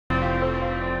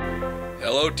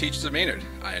Hello, teachers of Maynard.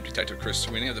 I am Detective Chris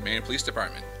Sweeney of the Maynard Police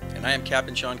Department. And I am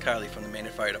Captain Sean Kiley from the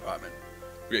Maynard Fire Department.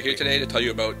 We are here today to tell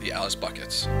you about the Alice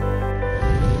buckets.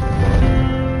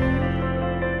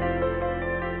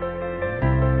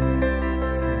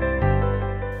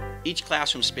 Each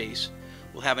classroom space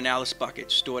will have an Alice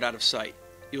bucket stored out of sight.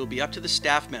 It will be up to the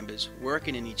staff members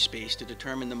working in each space to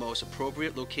determine the most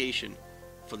appropriate location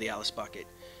for the Alice bucket.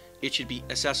 It should be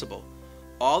accessible.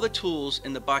 All the tools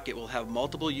in the bucket will have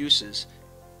multiple uses,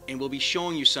 and we'll be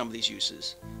showing you some of these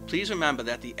uses. Please remember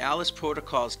that the Alice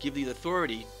protocols give you the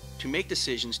authority to make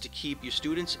decisions to keep your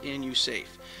students and you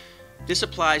safe. This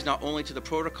applies not only to the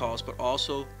protocols, but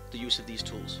also the use of these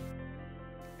tools.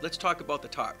 Let's talk about the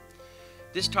tarp.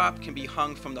 This tarp can be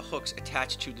hung from the hooks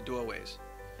attached to the doorways,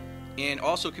 and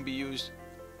also can be used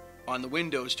on the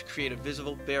windows to create a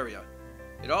visible barrier.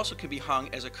 It also can be hung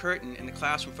as a curtain in the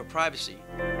classroom for privacy.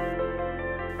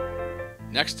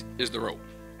 Next is the rope.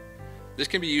 This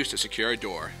can be used to secure a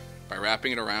door by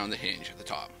wrapping it around the hinge at the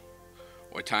top,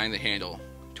 or tying the handle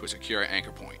to a secure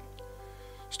anchor point.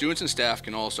 Students and staff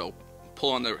can also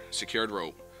pull on the secured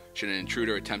rope should an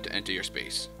intruder attempt to enter your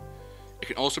space. It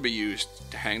can also be used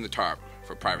to hang the tarp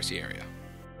for a privacy area.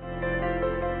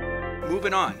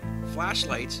 Moving on,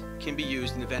 flashlights can be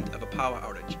used in the event of a power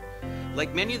outage.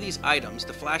 Like many of these items,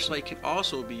 the flashlight can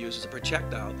also be used as a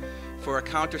projectile for a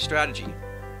counter strategy.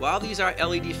 While these are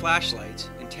LED flashlights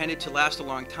intended to last a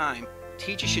long time,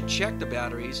 teachers should check the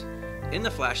batteries in the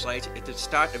flashlights at the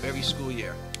start of every school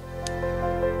year.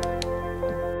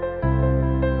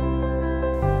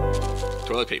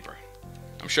 Toilet paper.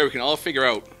 I'm sure we can all figure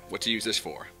out what to use this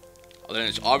for. Other than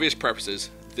its obvious purposes,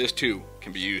 this too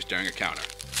can be used during a counter.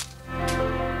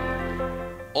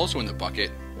 Also in the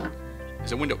bucket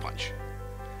is a window punch.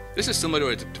 This is similar to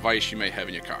a device you may have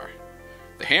in your car.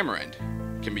 The hammer end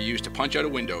can be used to punch out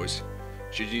of windows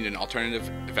should you need an alternative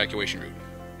evacuation route.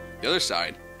 The other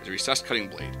side is a recessed cutting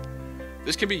blade.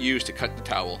 This can be used to cut the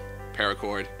towel,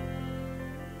 paracord,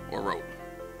 or rope.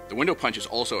 The window punch is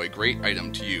also a great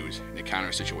item to use in a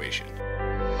counter situation.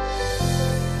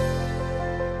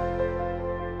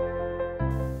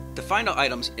 The final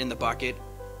items in the bucket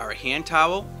are a hand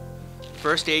towel,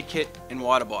 first aid kit, and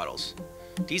water bottles.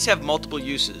 These have multiple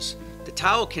uses. The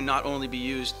towel can not only be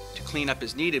used to clean up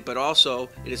as needed, but also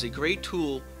it is a great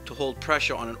tool to hold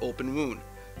pressure on an open wound.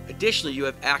 Additionally, you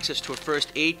have access to a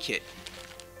first aid kit.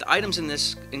 The items in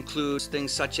this include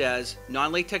things such as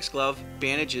non-latex glove,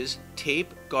 bandages,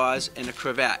 tape, gauze, and a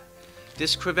cravat.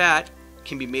 This cravat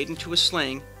can be made into a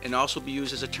sling and also be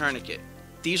used as a tourniquet.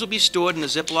 These will be stored in a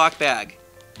Ziploc bag.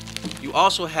 You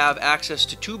also have access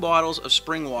to 2 bottles of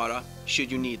spring water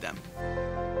should you need them.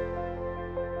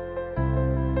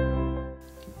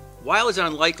 While it is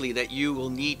unlikely that you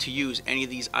will need to use any of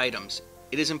these items,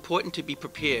 it is important to be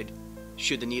prepared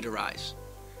should the need arise.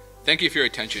 Thank you for your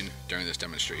attention during this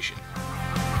demonstration.